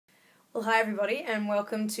Well, hi everybody and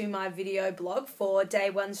welcome to my video blog for day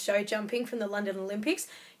one's show jumping from the London Olympics.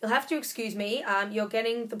 You'll have to excuse me, you're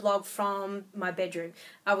getting the blog from my bedroom.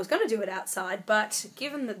 I was going to do it outside, but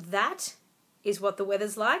given that that is what the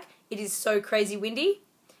weather's like, it is so crazy windy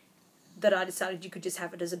that I decided you could just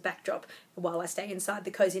have it as a backdrop while I stay inside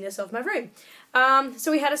the coziness of my room.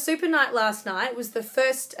 So we had a super night last night. It was the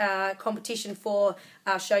first competition for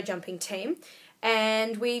our show jumping team.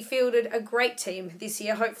 And we fielded a great team this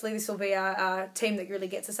year. Hopefully this will be our team that really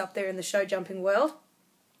gets us up there in the show jumping world.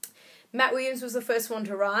 Matt Williams was the first one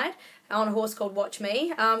to ride on a horse called Watch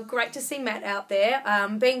Me. Great to see Matt out there.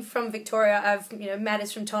 Being from Victoria, Matt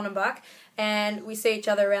is from Tonnenbach, and we see each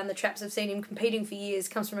other around the traps. I've seen him competing for years,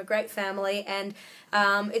 comes from a great family, and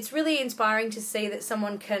it's really inspiring to see that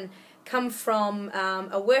someone can come from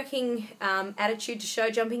a working attitude to show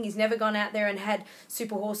jumping. He's never gone out there and had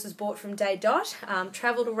super horses bought from day dot,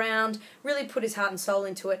 travelled around, really put his heart and soul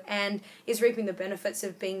into it, and is reaping the benefits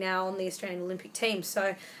of being now on the Australian Olympic team.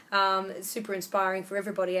 So it's super inspiring for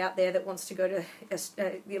everybody out there that wants to go to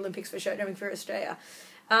the Olympics for show jumping for Australia.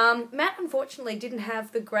 Matt unfortunately didn't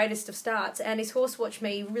have the greatest of starts, and his horse Watch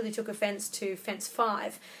Me really took offence to fence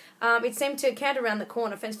 5. It seemed to canter around the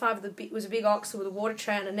corner. Fence 5 was a big ox with a water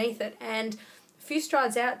tray underneath it, and a few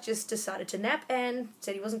strides out just decided to nap and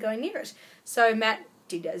said he wasn't going near it. So Matt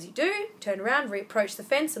did as you do, turned around, reapproached the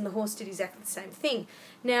fence, and the horse did exactly the same thing.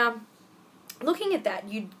 Now, looking at that,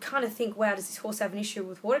 you'd kind of think, wow, does this horse have an issue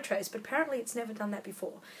with water trays? But apparently it's never done that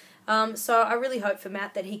before. So I really hope for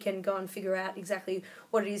Matt that he can go and figure out exactly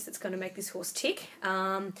what it is that's going to make this horse tick.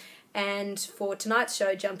 And for tonight's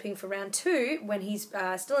show jumping for round 2, when he's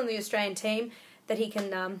still in the Australian team, that he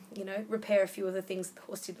can, repair a few of the things that the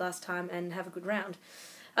horse did last time and have a good round.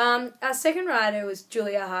 Our second rider was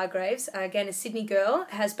Julia Hargraves, again a Sydney girl,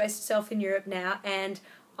 has based herself in Europe now, and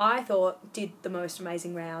I thought did the most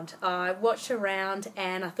amazing round. I watched her round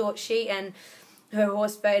and I thought she and her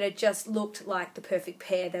horse Vader just looked like the perfect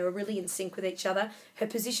pair. They were really in sync with each other. Her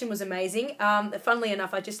position was amazing. Funnily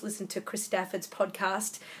enough, I just listened to Chris Stafford's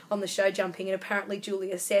podcast on the show jumping, and apparently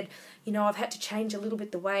Julia said, I've had to change a little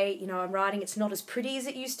bit the way, I'm riding. It's not as pretty as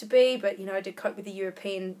it used to be, but, to cope with the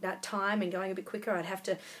European time and going a bit quicker, I'd have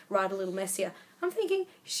to ride a little messier. I'm thinking,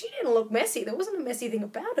 she didn't look messy. There wasn't a messy thing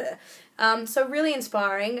about her. So really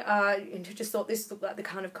inspiring. And just thought this looked like the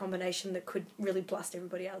kind of combination that could really blast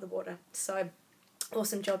everybody out of the water. So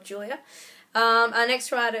awesome job, Julia. Our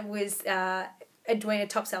next rider was Edwina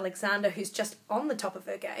Tops-Alexander, who's just on the top of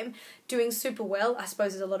her game, doing super well. I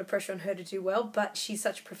suppose there's a lot of pressure on her to do well, but she's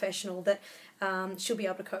such a professional that she'll be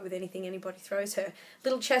able to cope with anything anybody throws her.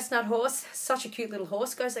 Little chestnut horse, such a cute little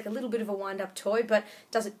horse, goes like a little bit of a wind-up toy, but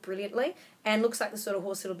does it brilliantly, and looks like the sort of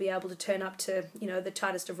horse that'll be able to turn up to, the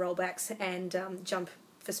tightest of rollbacks and jump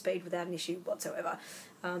for speed without an issue whatsoever.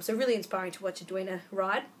 So really inspiring to watch Edwina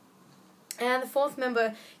ride. And the fourth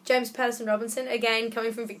member, James Patterson Robinson, again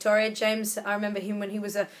coming from Victoria. James, I remember him when he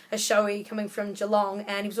was a showy coming from Geelong,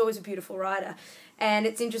 and he was always a beautiful rider. And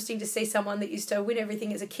it's interesting to see someone that used to win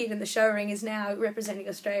everything as a kid in the show ring is now representing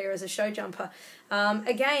Australia as a show jumper.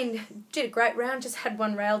 Again, did a great round, just had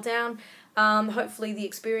one rail down. Hopefully the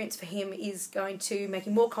experience for him is going to make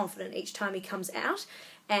him more confident each time he comes out,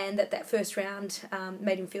 and that first round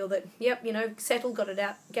made him feel that, settled, got it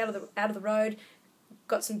out of the road,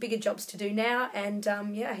 got some bigger jobs to do now, and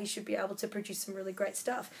he should be able to produce some really great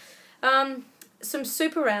stuff. Some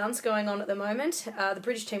super rounds going on at the moment. The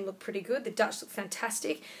British team look pretty good. The Dutch look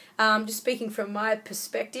fantastic. Just speaking from my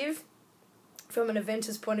perspective, from an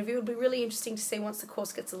eventer's point of view, it'll be really interesting to see once the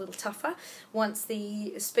course gets a little tougher, once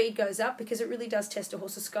the speed goes up, because it really does test a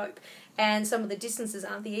horse's scope. And some of the distances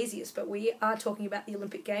aren't the easiest, but we are talking about the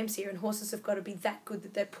Olympic Games here, and horses have got to be that good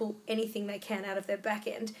that they pull anything they can out of their back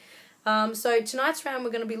end. So tonight's round we're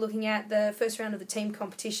going to be looking at the first round of the team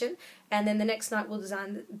competition, and then the next night we'll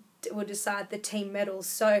decide the team medals.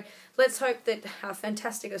 So let's hope that our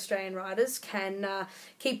fantastic Australian riders can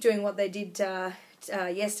keep doing what they did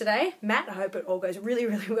yesterday. Matt, I hope it all goes really,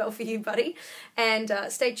 really well for you, buddy. And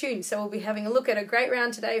stay tuned. So we'll be having a look at a great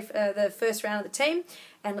round today, for the first round of the team,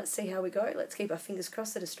 and let's see how we go. Let's keep our fingers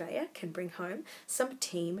crossed that Australia can bring home some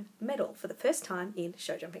team medal for the first time in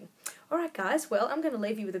show jumping. Alright guys, well I'm going to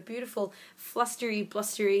leave you with a beautiful flustery,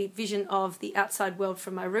 blustery vision of the outside world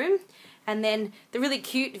from my room, and then the really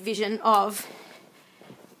cute vision of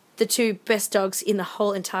the two best dogs in the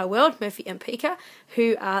whole entire world, Murphy and Pika,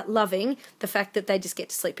 who are loving the fact that they just get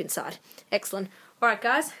to sleep inside. Excellent. Alright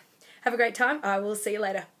guys, have a great time. I will see you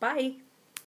later. Bye.